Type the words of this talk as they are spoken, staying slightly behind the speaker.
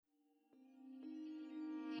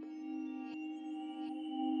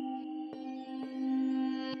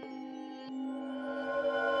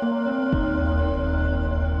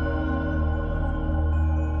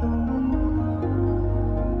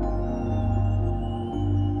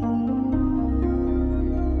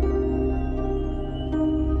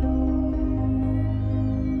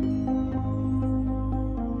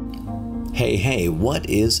Hey, what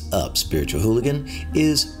is up, spiritual hooligan?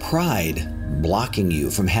 Is pride blocking you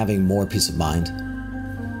from having more peace of mind?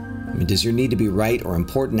 Does your need to be right or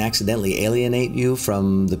important accidentally alienate you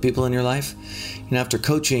from the people in your life? After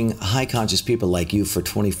coaching high conscious people like you for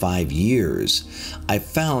 25 years, I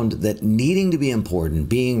found that needing to be important,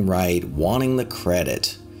 being right, wanting the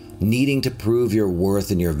credit, needing to prove your worth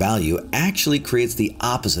and your value actually creates the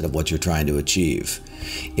opposite of what you're trying to achieve.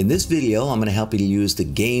 In this video, I'm going to help you to use the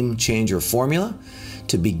Game Changer formula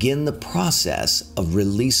to begin the process of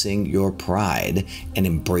releasing your pride and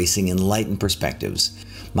embracing enlightened perspectives.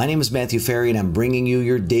 My name is Matthew Ferry, and I'm bringing you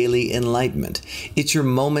your daily enlightenment. It's your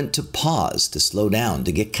moment to pause, to slow down,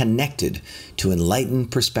 to get connected to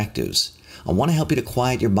enlightened perspectives. I want to help you to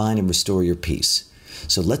quiet your mind and restore your peace.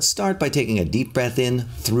 So let's start by taking a deep breath in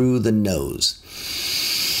through the nose.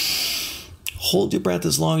 Hold your breath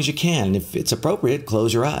as long as you can. If it's appropriate,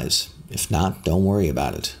 close your eyes. If not, don't worry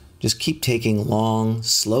about it. Just keep taking long,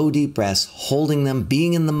 slow, deep breaths, holding them,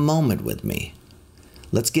 being in the moment with me.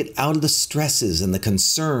 Let's get out of the stresses and the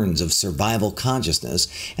concerns of survival consciousness,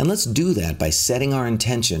 and let's do that by setting our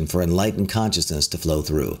intention for enlightened consciousness to flow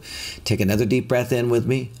through. Take another deep breath in with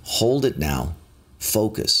me. Hold it now.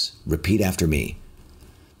 Focus. Repeat after me.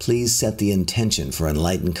 Please set the intention for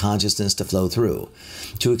enlightened consciousness to flow through,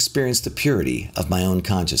 to experience the purity of my own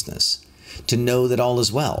consciousness, to know that all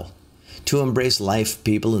is well, to embrace life,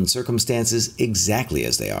 people, and circumstances exactly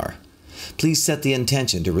as they are. Please set the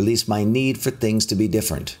intention to release my need for things to be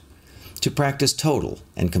different, to practice total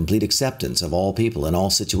and complete acceptance of all people in all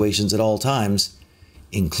situations at all times,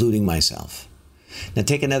 including myself. Now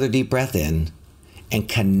take another deep breath in and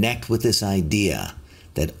connect with this idea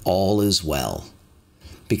that all is well.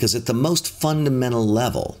 Because at the most fundamental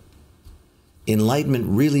level, enlightenment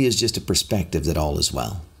really is just a perspective that all is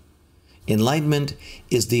well. Enlightenment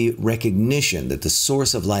is the recognition that the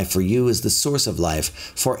source of life for you is the source of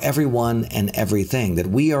life for everyone and everything, that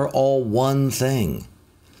we are all one thing,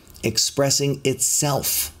 expressing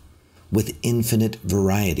itself with infinite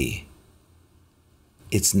variety.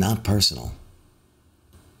 It's not personal.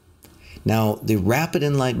 Now, the rapid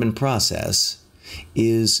enlightenment process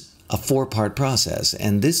is a four-part process,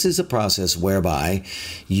 and this is a process whereby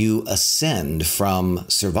you ascend from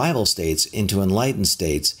survival states into enlightened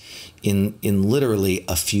states in literally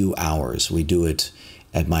a few hours. We do it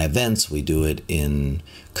at my events, we do it in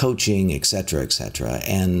coaching, etc.,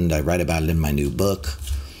 and I write about it in my new book,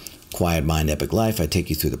 Quiet Mind, Epic Life. I take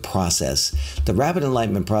you through the process. The rapid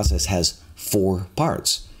enlightenment process has four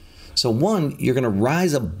parts. So one, you're going to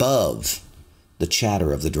rise above the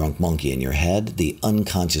chatter of the drunk monkey in your head, the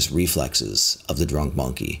unconscious reflexes of the drunk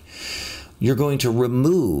monkey. You're going to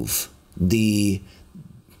remove the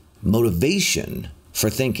motivation for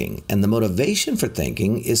thinking. And the motivation for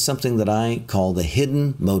thinking is something that I call the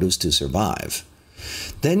hidden motives to survive.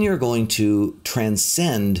 Then you're going to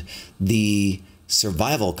transcend the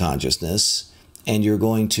survival consciousness, and you're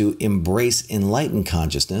going to embrace enlightened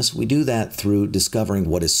consciousness. We do that through discovering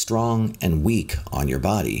what is strong and weak on your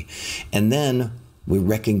body. And then we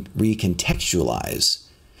recontextualize.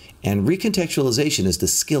 And recontextualization is the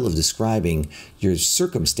skill of describing your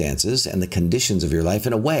circumstances and the conditions of your life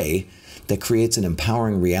in a way that creates an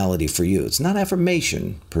empowering reality for you. It's not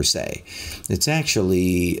affirmation per se. It's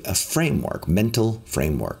actually a framework, mental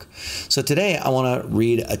framework. So today I want to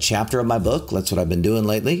read a chapter of my book. That's what I've been doing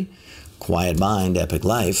lately. Quiet Mind, Epic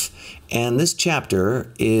Life. And this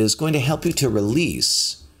chapter is going to help you to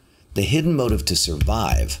release the hidden motive to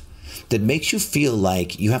survive that makes you feel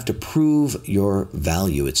like you have to prove your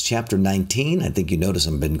value. It's chapter 19. I think you notice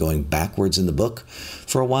I've been going backwards in the book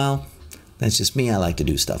for a while. That's just me. I like to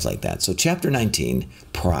do stuff like that. So chapter 19,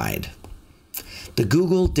 pride. The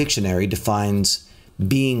Google Dictionary defines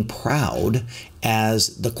being proud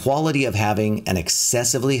as the quality of having an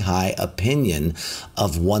excessively high opinion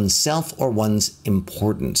of oneself or one's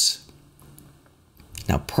importance.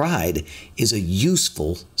 Now, pride is a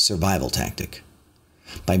useful survival tactic.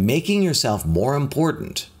 By making yourself more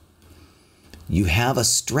important, you have a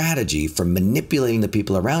strategy for manipulating the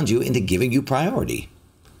people around you into giving you priority.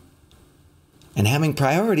 And having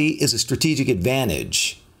priority is a strategic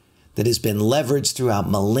advantage that has been leveraged throughout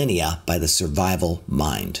millennia by the survival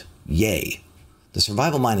mind. Yay. The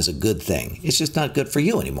survival mind is a good thing. It's just not good for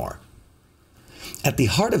you anymore. At the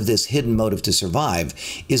heart of this hidden motive to survive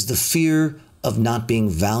is the fear of not being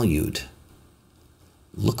valued.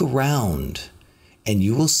 Look around and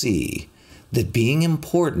you will see that being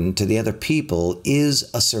important to the other people is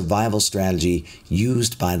a survival strategy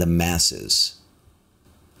used by the masses.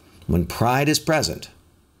 When pride is present,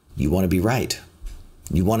 you want to be right.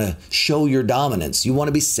 You want to show your dominance. You want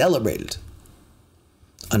to be celebrated.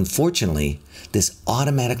 Unfortunately, this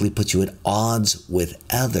automatically puts you at odds with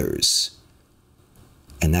others,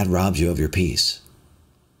 and that robs you of your peace.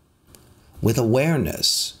 With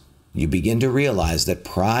awareness, you begin to realize that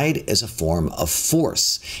pride is a form of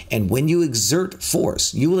force. And when you exert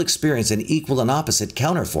force, you will experience an equal and opposite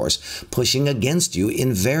counterforce pushing against you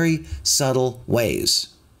in very subtle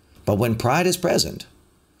ways. But when pride is present,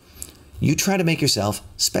 you try to make yourself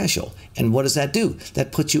special. And what does that do?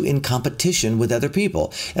 That puts you in competition with other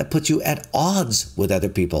people. That puts you at odds with other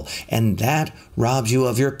people. And that robs you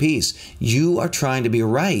of your peace. You are trying to be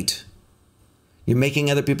right. You're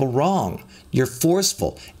making other people wrong. You're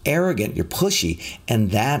forceful, arrogant, you're pushy,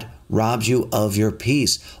 and that robs you of your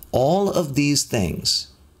peace. All of these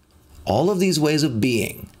things, all of these ways of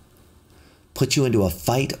being, put you into a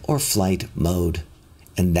fight or flight mode.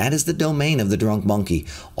 And that is the domain of the drunk monkey.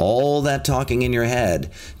 All that talking in your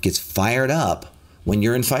head gets fired up when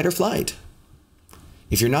you're in fight or flight.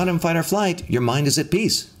 If you're not in fight or flight, your mind is at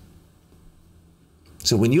peace.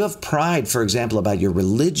 So when you have pride, for example, about your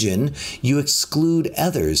religion, you exclude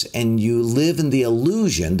others and you live in the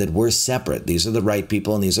illusion that we're separate. These are the right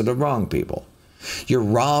people and these are the wrong people. You're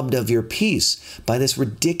robbed of your peace by this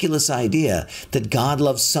ridiculous idea that God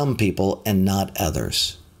loves some people and not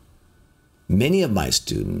others. Many of my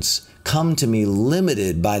students come to me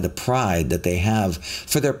limited by the pride that they have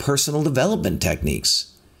for their personal development techniques.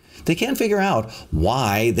 They can't figure out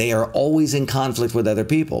why they are always in conflict with other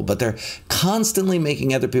people, but they're constantly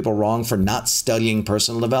making other people wrong for not studying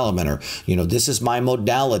personal development, or, this is my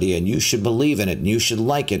modality and you should believe in it and you should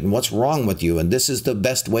like it and what's wrong with you and this is the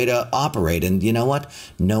best way to operate. And you know what?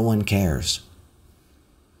 No one cares.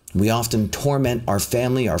 We often torment our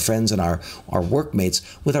family, our friends, and our workmates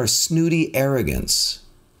with our snooty arrogance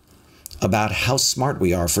about how smart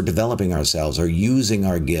we are for developing ourselves or using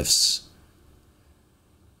our gifts.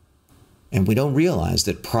 And we don't realize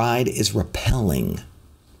that pride is repelling.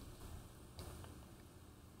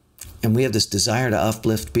 And we have this desire to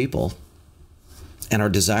uplift people. And our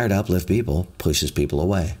desire to uplift people pushes people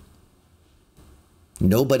away.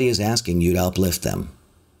 Nobody is asking you to uplift them.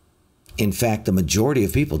 In fact, the majority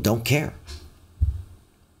of people don't care.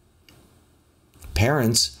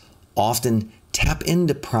 Parents often tap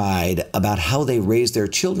into pride about how they raise their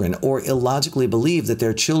children or illogically believe that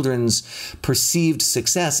their children's perceived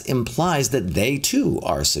success implies that they too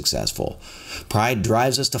are successful. Pride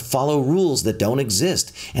drives us to follow rules that don't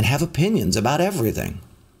exist and have opinions about everything.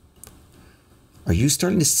 Are you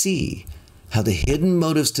starting to see how the hidden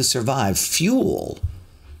motives to survive fuel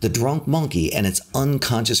the drunk monkey and its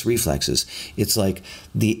unconscious reflexes? It's like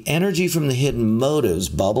the energy from the hidden motives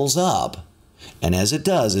bubbles up. And as it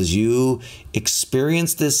does, as you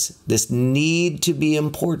experience this need to be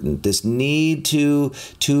important, this need to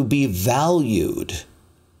be valued,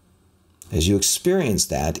 as you experience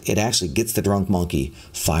that, it actually gets the drunk monkey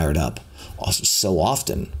fired up. Also, so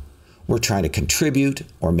often, we're trying to contribute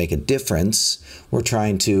or make a difference. We're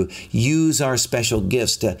trying to use our special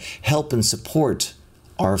gifts to help and support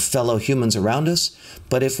our fellow humans around us.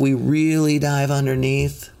 But if we really dive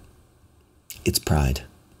underneath, it's pride.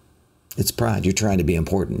 It's pride. You're trying to be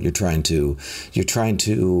important. You're trying to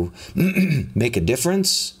make a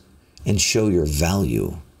difference and show your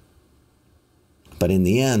value. But in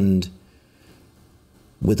the end,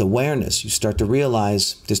 with awareness, you start to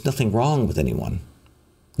realize there's nothing wrong with anyone.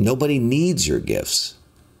 Nobody needs your gifts.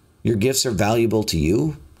 Your gifts are valuable to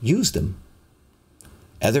you. Use them.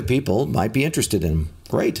 Other people might be interested in them.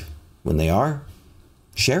 Great. When they are,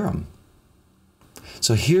 share them.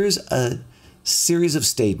 So here's a series of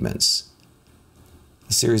statements,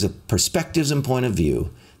 a series of perspectives and point of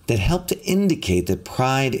view that help to indicate that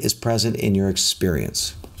pride is present in your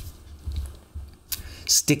experience.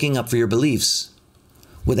 Sticking up for your beliefs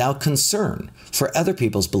without concern for other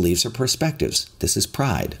people's beliefs or perspectives. This is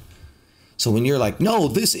pride. So when you're like, no,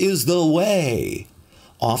 this is the way,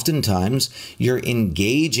 oftentimes you're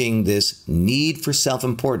engaging this need for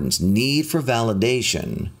self-importance, need for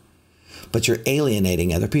validation, but you're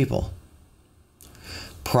alienating other people.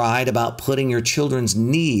 Pride about putting your children's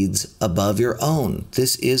needs above your own.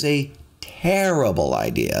 This is a terrible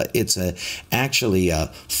idea. It's actually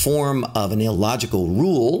a form of an illogical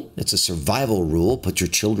rule. It's a survival rule. Put your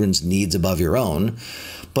children's needs above your own.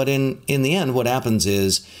 But in the end, what happens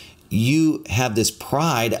is you have this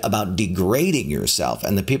pride about degrading yourself,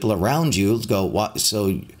 and the people around you go, "What?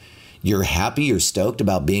 So you're happy, you're stoked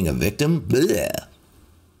about being a victim? Blech.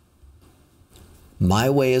 My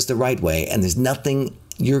way is the right way, and there's nothing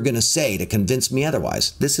you're going to say to convince me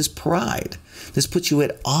otherwise." This is pride. This puts you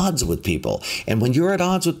at odds with people. And when you're at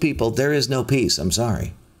odds with people, there is no peace. I'm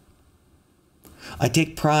sorry. I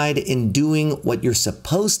take pride in doing what you're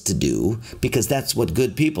supposed to do because that's what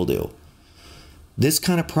good people do. This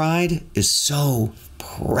kind of pride is so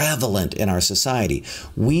prevalent in our society.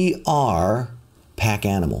 We are pack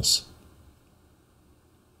animals.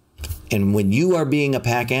 And when you are being a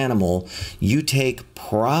pack animal, you take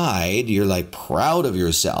pride, you're like proud of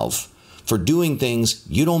yourself for doing things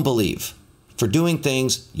you don't believe, for doing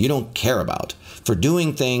things you don't care about, for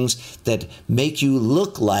doing things that make you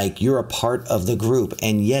look like you're a part of the group,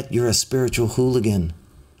 and yet you're a spiritual hooligan.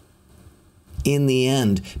 In the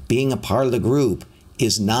end, being a part of the group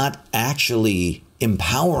is not actually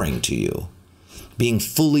empowering to you. Being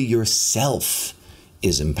fully yourself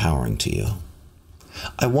is empowering to you.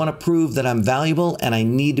 I want to prove that I'm valuable and I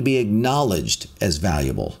need to be acknowledged as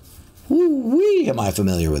valuable. Woo-wee, am I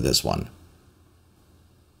familiar with this one?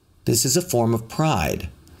 This is a form of pride.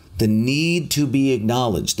 The need to be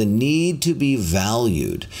acknowledged, the need to be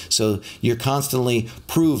valued. So you're constantly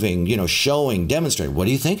proving, showing, demonstrating. What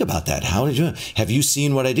do you think about that? How did you, have you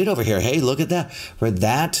seen what I did over here? Hey, look at that. For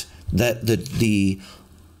the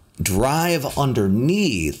drive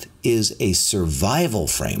underneath is a survival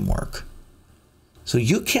framework. So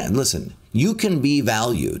you can be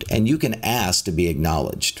valued and you can ask to be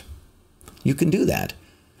acknowledged. You can do that.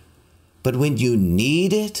 But when you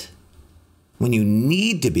need it, when you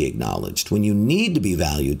need to be acknowledged, when you need to be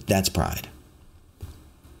valued, that's pride.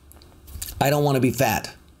 I don't want to be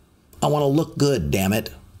fat. I want to look good, damn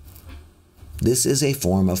it. This is a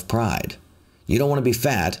form of pride. You don't want to be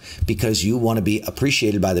fat because you want to be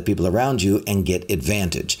appreciated by the people around you and get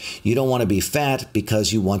advantage. You don't want to be fat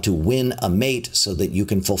because you want to win a mate so that you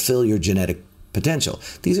can fulfill your genetic potential.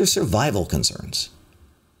 These are survival concerns.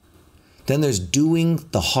 Then there's doing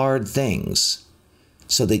the hard things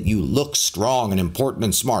so that you look strong and important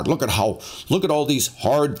and smart. Look at all these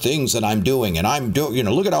hard things that I'm doing, and I'm doing,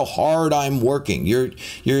 look at how hard I'm working. You're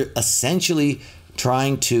essentially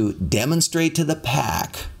trying to demonstrate to the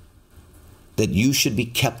pack that you should be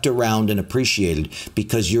kept around and appreciated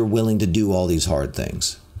because you're willing to do all these hard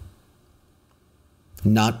things.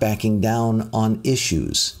 Not backing down on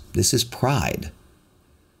issues. This is pride.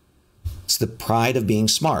 It's the pride of being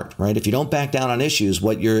smart, right? If you don't back down on issues,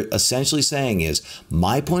 what you're essentially saying is,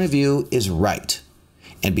 my point of view is right.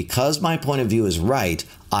 And because my point of view is right,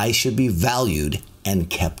 I should be valued and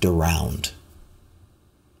kept around.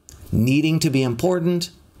 Needing to be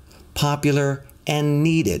important, popular, and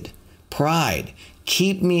needed. Pride.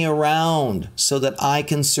 Keep me around so that I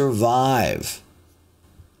can survive.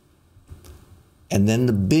 And then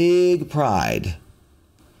the big pride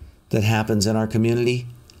that happens in our community,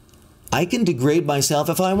 I can degrade myself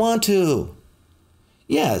if I want to.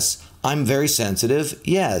 Yes, I'm very sensitive.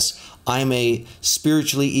 Yes, I'm a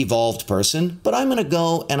spiritually evolved person, but I'm going to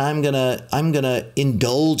go and I'm going to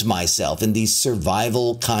indulge myself in these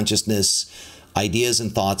survival consciousness ideas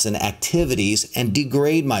and thoughts and activities and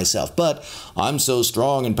degrade myself. But I'm so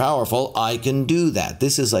strong and powerful, I can do that.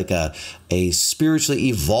 This is like a spiritually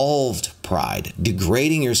evolved pride,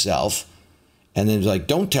 degrading yourself. And then it's like,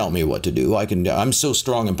 don't tell me what to do. I'm so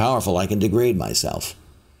strong and powerful, I can degrade myself.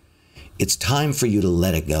 It's time for you to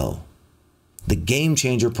let it go. The game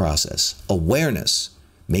changer process, awareness,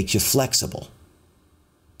 makes you flexible.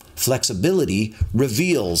 Flexibility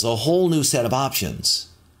reveals a whole new set of options.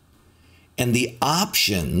 And the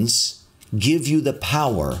options give you the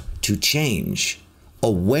power to change.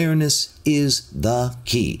 Awareness is the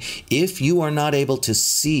key. If you are not able to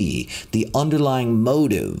see the underlying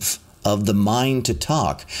motive of the mind to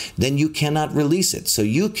talk, then you cannot release it. So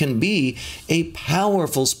you can be a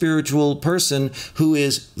powerful spiritual person who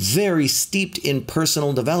is very steeped in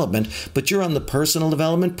personal development, but you're on the personal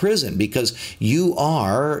development prison because you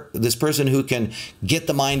are this person who can get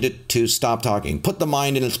the mind to stop talking, put the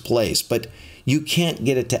mind in its place, but you can't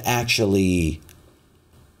get it to actually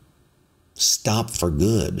stop for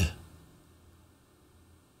good.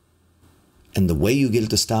 And the way you get it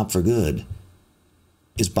to stop for good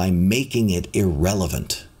is by making it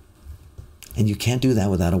irrelevant. And you can't do that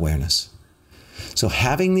without awareness. So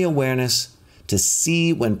having the awareness to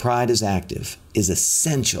see when pride is active is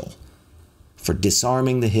essential for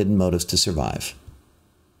disarming the hidden motives to survive.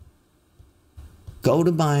 Go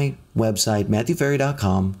to my website,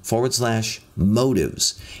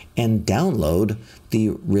 MatthewFerry.com/motives, and download the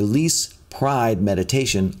Release Pride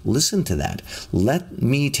meditation. Listen to that. Let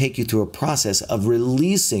me take you through a process of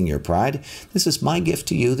releasing your pride. This is my gift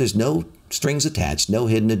to you. There's no strings attached, no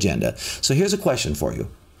hidden agenda. So here's a question for you.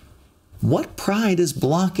 What pride is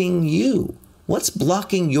blocking you? What's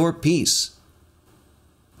blocking your peace?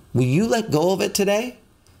 Will you let go of it today?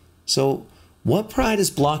 So What pride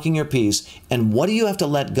is blocking your peace, and what do you have to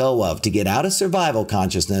let go of to get out of survival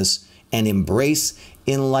consciousness and embrace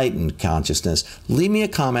enlightened consciousness? Leave me a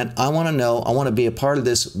comment. I want to know. I want to be a part of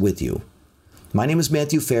this with you. My name is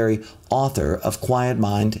Matthew Ferry, author of Quiet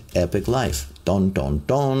Mind, Epic Life. Dun, dun,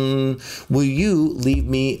 dun. Will you leave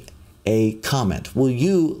me a comment? Will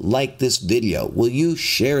you like this video? Will you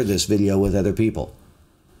share this video with other people?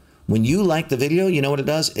 When you like the video, you know what it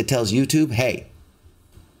does? It tells YouTube, hey,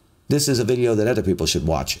 this is a video that other people should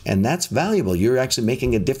watch. And that's valuable. You're actually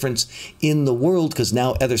making a difference in the world, because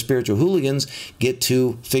now other spiritual hooligans get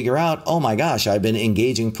to figure out, oh my gosh, I've been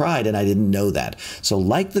engaging pride and I didn't know that. So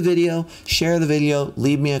like the video, share the video,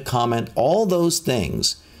 leave me a comment. All those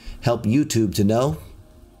things help YouTube to know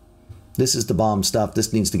this is the bomb stuff.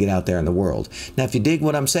 This needs to get out there in the world. Now, if you dig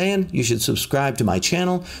what I'm saying, you should subscribe to my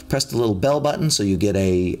channel. Press the little bell button so you get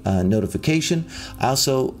a notification. I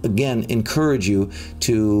also, again, encourage you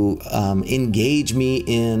to engage me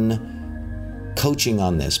in coaching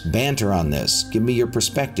on this, banter on this. Give me your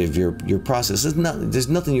perspective, your process. There's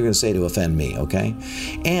nothing you're going to say to offend me, okay?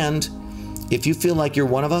 And if you feel like you're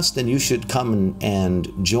one of us, then you should come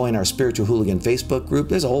and join our Spiritual Hooligan Facebook group.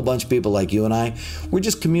 There's a whole bunch of people like you and I. We're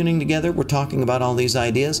just communing together. We're talking about all these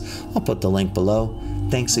ideas. I'll put the link below.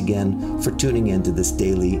 Thanks again for tuning in to this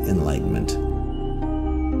daily enlightenment.